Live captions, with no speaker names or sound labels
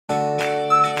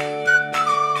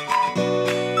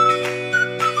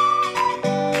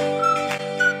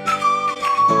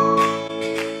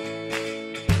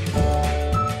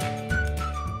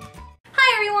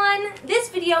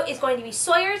be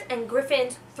Sawyer's and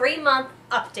Griffin's 3-month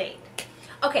update.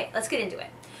 Okay, let's get into it.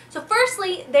 So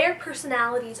firstly, their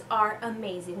personalities are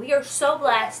amazing. We are so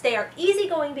blessed. They are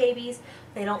easygoing babies.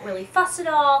 They don't really fuss at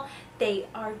all. They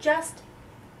are just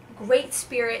great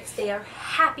spirits. They are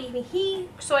happy. I mean,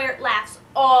 Sawyer laughs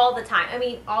all the time. I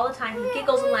mean, all the time. He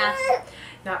giggles and laughs.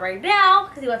 Not right now,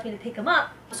 because he wants me to pick him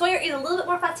up. Sawyer is a little bit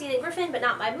more fussy than Griffin, but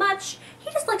not by much.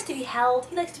 He just likes to be held.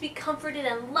 He likes to be comforted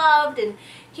and loved, and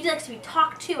he likes to be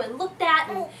talked to and looked at,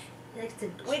 and he likes to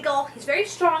wiggle. He's very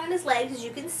strong in his legs, as you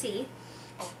can see.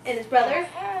 And his brother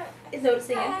is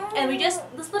noticing him. And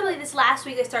literally this last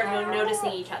week, they started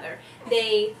noticing each other.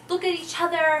 They look at each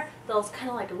other. They'll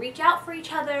kind of like reach out for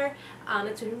each other.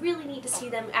 It's been really neat to see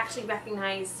them actually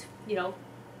recognize, you know,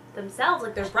 themselves,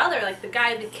 like their brother, like the guy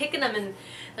who's been kicking them and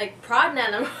like prodding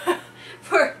at them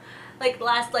for like the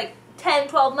last like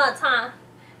 10-12 months, huh?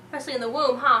 Especially in the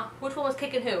womb, huh? Which one was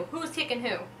kicking who? Who was kicking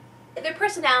who? Their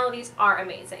personalities are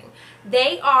amazing.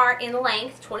 They are in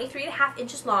length 23.5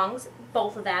 inches long,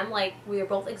 both of them. Like, we are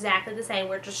both exactly the same.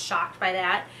 We're just shocked by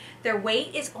that. Their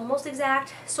weight is almost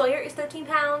exact. Sawyer is 13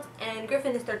 pounds and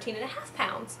Griffin is 13.5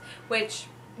 pounds, which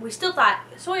we still thought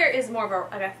Sawyer is more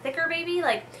of a thicker baby.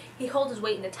 Like, he holds his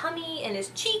weight in the tummy and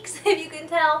his cheeks, if you can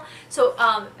tell. So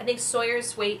I think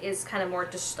Sawyer's weight is kind of more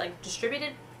just like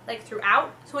distributed like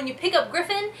throughout. So when you pick up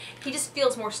Griffin, he just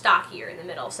feels more stockier in the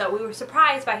middle. So we were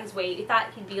surprised by his weight. We thought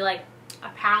he'd be like a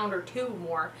pound or two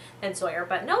more than Sawyer,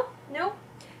 but nope,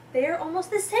 they're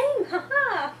almost the same.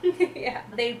 Haha. Yeah.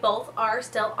 They both are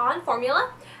still on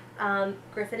formula.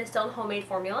 Griffin is still on homemade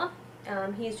formula.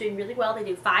 He's doing really well. They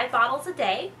do 5 bottles a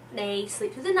day. They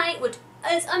sleep through the night, which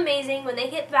is amazing. When they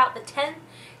hit about the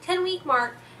 10-week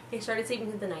mark, they started sleeping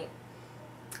through the night.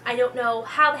 I don't know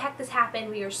how the heck this happened.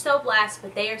 We are so blessed,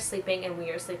 but they are sleeping and we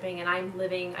are sleeping, and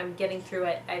I'm getting through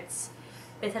it. It's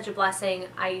been such a blessing.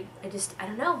 I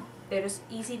don't know. They're just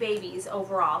easy babies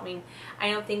overall. I mean,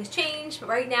 I know things change, but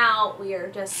right now we are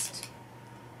just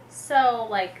so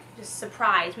just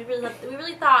surprised. We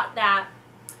really thought that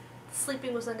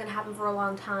sleeping wasn't going to happen for a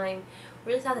long time.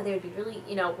 We really thought that they would be really,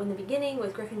 you know, in the beginning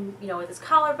with Griffin, you know, with his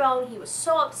collarbone, he was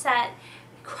so upset.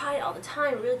 He cried all the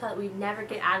time. We really thought we'd never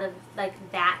get out of like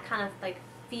that kind of like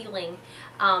feeling,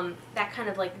 that kind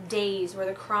of like days where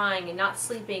they're crying and not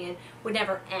sleeping and would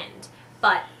never end.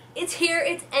 But it's here,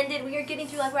 it's ended. We are getting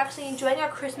through, like, we're actually enjoying our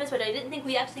Christmas, which I didn't think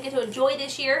we'd actually get to enjoy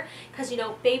this year because, you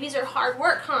know, babies are hard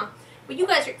work, huh? But you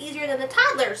guys are easier than the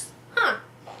toddlers, huh?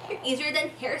 You're easier than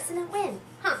Harrison and Wynn,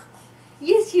 huh?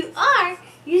 Yes, you are.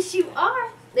 Yes, you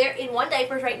are. They're in 1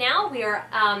 diaper right now. We are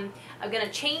going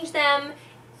to change them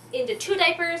into 2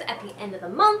 diapers at the end of the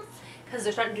month because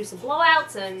they're starting to do some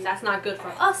blowouts, and that's not good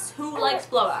for us. Who likes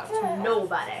blowouts?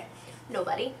 Nobody.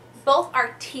 Nobody. Both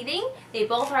are teething. They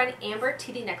both are on amber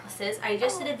teething necklaces. I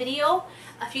just did a video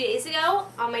a few days ago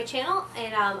on my channel,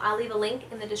 and I'll leave a link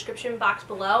in the description box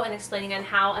below and explaining on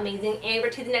how amazing amber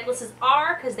teething necklaces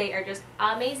are, because they are just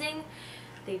amazing.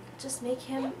 They just make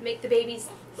the babies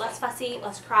less fussy,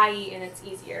 less cryy, and it's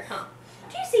easier, huh?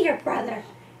 Do you see your brother?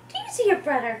 Do you see your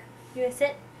brother? You wanna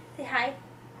sit? Say hi?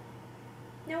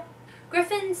 No?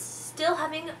 Griffin's still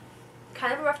having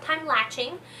kind of a rough time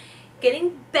latching.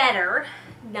 Getting better,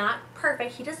 not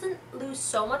perfect. He doesn't lose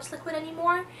so much liquid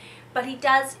anymore, but he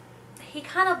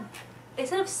kind of,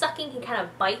 instead of sucking, he kind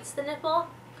of bites the nipple.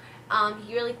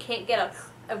 He really can't get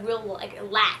a real like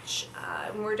latch.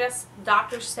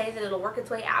 Doctors say that it'll work its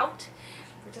way out.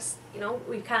 We're just, you know,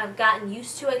 we've kind of gotten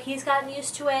used to it. He's gotten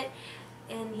used to it,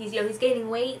 and he's gaining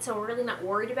weight, so we're really not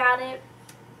worried about it.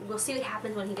 We'll see what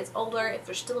happens when he gets older. If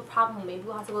there's still a problem, maybe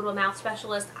we'll have to go to a mouth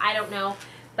specialist. I don't know,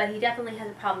 but he definitely has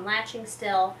a problem latching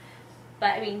still.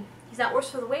 But I mean, he's not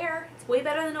worse for the wear. It's way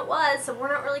better than it was, so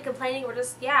we're not really complaining. We're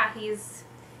just, yeah, he's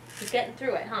getting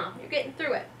through it, huh? You're getting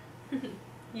through it.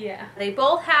 Yeah. They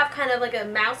both have kind of like a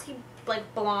mousy,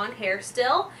 like blonde hair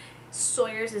still.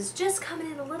 Sawyer's is just coming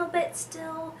in a little bit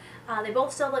still. They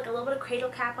both still have like a little bit of cradle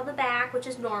cap on the back, which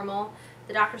is normal.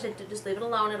 The doctor said to just leave it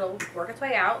alone. It'll work its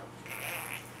way out.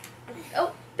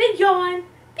 Oh, big yawn.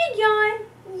 Big yawn.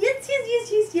 Yes, yes, yes,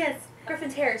 yes, yes.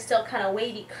 Griffin's hair is still kind of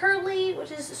wavy curly,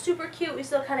 which is super cute. We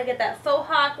still kind of get that faux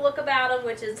hawk look about him,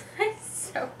 which is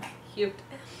so cute.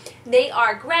 They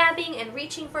are grabbing and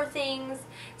reaching for things,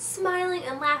 smiling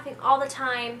and laughing all the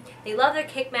time. They love their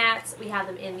kick mats. We have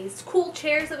them in these cool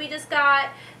chairs that we just got.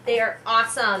 They are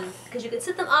awesome because you can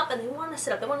sit them up and they want to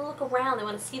sit up. They want to look around. They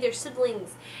want to see their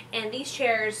siblings. And these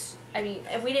chairs, I mean,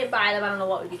 if we didn't buy them, I don't know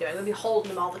what we'd be doing. We'd be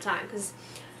holding them all the time because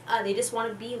they just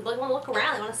want to look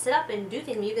around. They want to sit up and do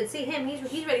things. You can see him.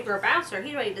 He's ready for a bouncer.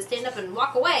 He's ready to stand up and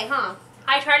walk away, huh?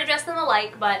 I try to dress them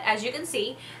alike, but as you can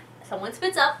see, someone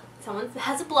spits up someone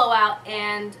has a blowout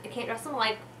and I can't dress them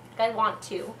like I want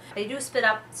to. They do spit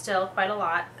up still quite a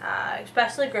lot,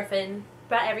 especially Griffin.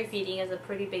 About every feeding is a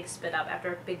pretty big spit up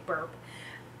after a big burp,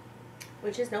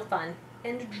 which is no fun.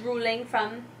 And drooling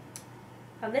from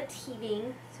the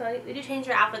teething. So we do change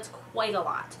their outfits quite a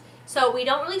lot. So we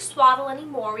don't really swaddle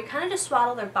anymore. We kind of just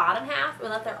swaddle their bottom half. We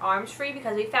let their arms free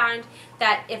because we found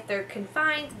that if they're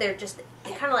confined, they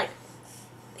kind of like,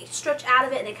 they stretch out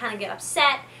of it and they kind of get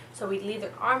upset. So we leave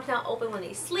their arms now open when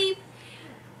they sleep.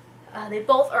 They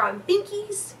both are on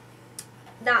binkies.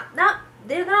 They're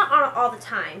not on all the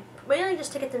time. Mainly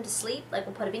just to get them to sleep. Like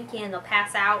we'll put a binky in and they'll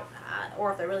pass out.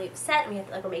 Or if they're really upset and we have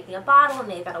to, like, we're making a bottle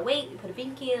and they've got to wait, we put a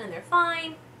binky in and they're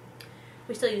fine.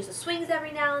 We still use the swings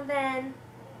every now and then.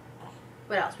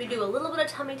 What else? We do a little bit of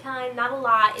tummy time, not a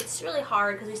lot. It's really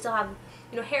hard because we still have,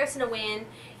 you know, Harrison to win.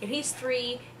 If he's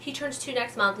 3, he turns 2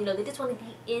 next month. You know, they just want to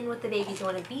be in with the babies. They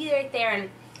want to be right there, and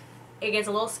it gets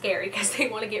a little scary because they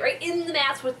want to get right in the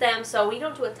mats with them. So we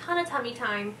don't do a ton of tummy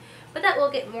time, but that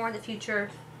will get more in the future,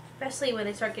 especially when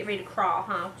they start getting ready to crawl,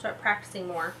 start practicing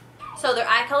more. So their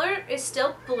eye color is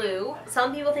still blue.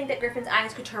 Some people think that Griffin's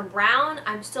eyes could turn brown.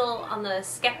 I'm still on the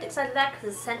skeptic side of that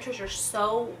because the centers are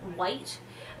so white.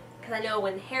 Because I know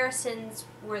when Harrison's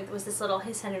was this little,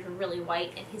 his centers were really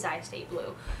white and his eyes stayed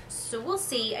blue. So we'll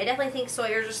see. I definitely think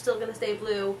Sawyer's are still going to stay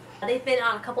blue. They've been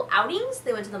on a couple outings.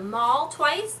 They went to the mall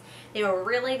twice. They were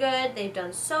really good. They've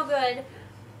done so good.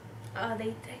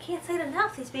 I can't say it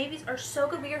enough. These babies are so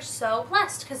good. We are so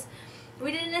blessed because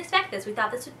we didn't expect this. We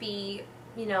thought this would be,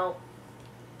 you know,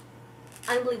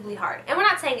 unbelievably hard. And we're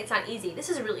not saying it's not easy. This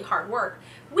is really hard work.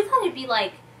 We thought it'd be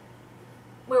like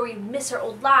where we miss our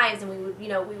old lives and we would, you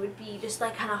know, we would be just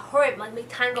like kind of horrid, like make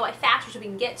time go by faster so we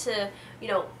can get to, you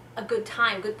know, a good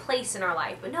time, good place in our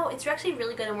life. But no, it's actually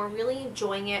really good and we're really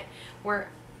enjoying it. We're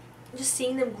just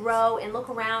seeing them grow and look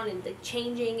around and like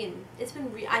changing, and it's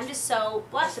been I'm just so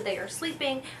blessed that they are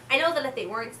sleeping. I know that if they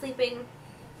weren't sleeping,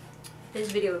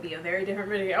 this video would be a very different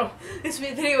video. This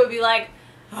video would be like,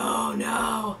 oh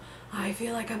no, I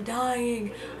feel like I'm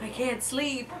dying, I can't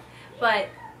sleep. But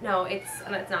no, it's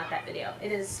not that video.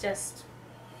 It is just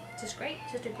great.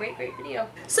 It's just a great video.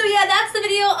 So yeah, that's the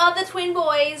video of the twin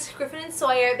boys, Griffin and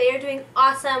Sawyer. They are doing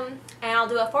awesome, and I'll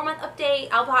do a 4-month update.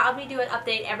 I'll probably do an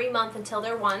update every month until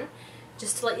they're 1,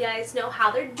 just to let you guys know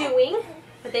how they're doing.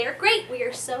 But they are great. We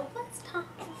are so blessed, huh?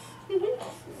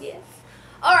 Yes.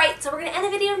 Alright, so we're going to end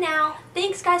the video now.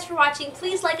 Thanks guys for watching.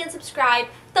 Please like and subscribe.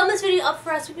 Thumb this video up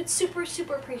for us. We would super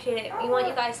appreciate it. We want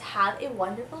you guys to have a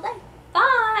wonderful day.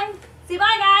 Bye! Say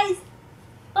bye, guys!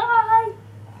 Bye!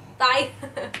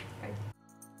 Bye!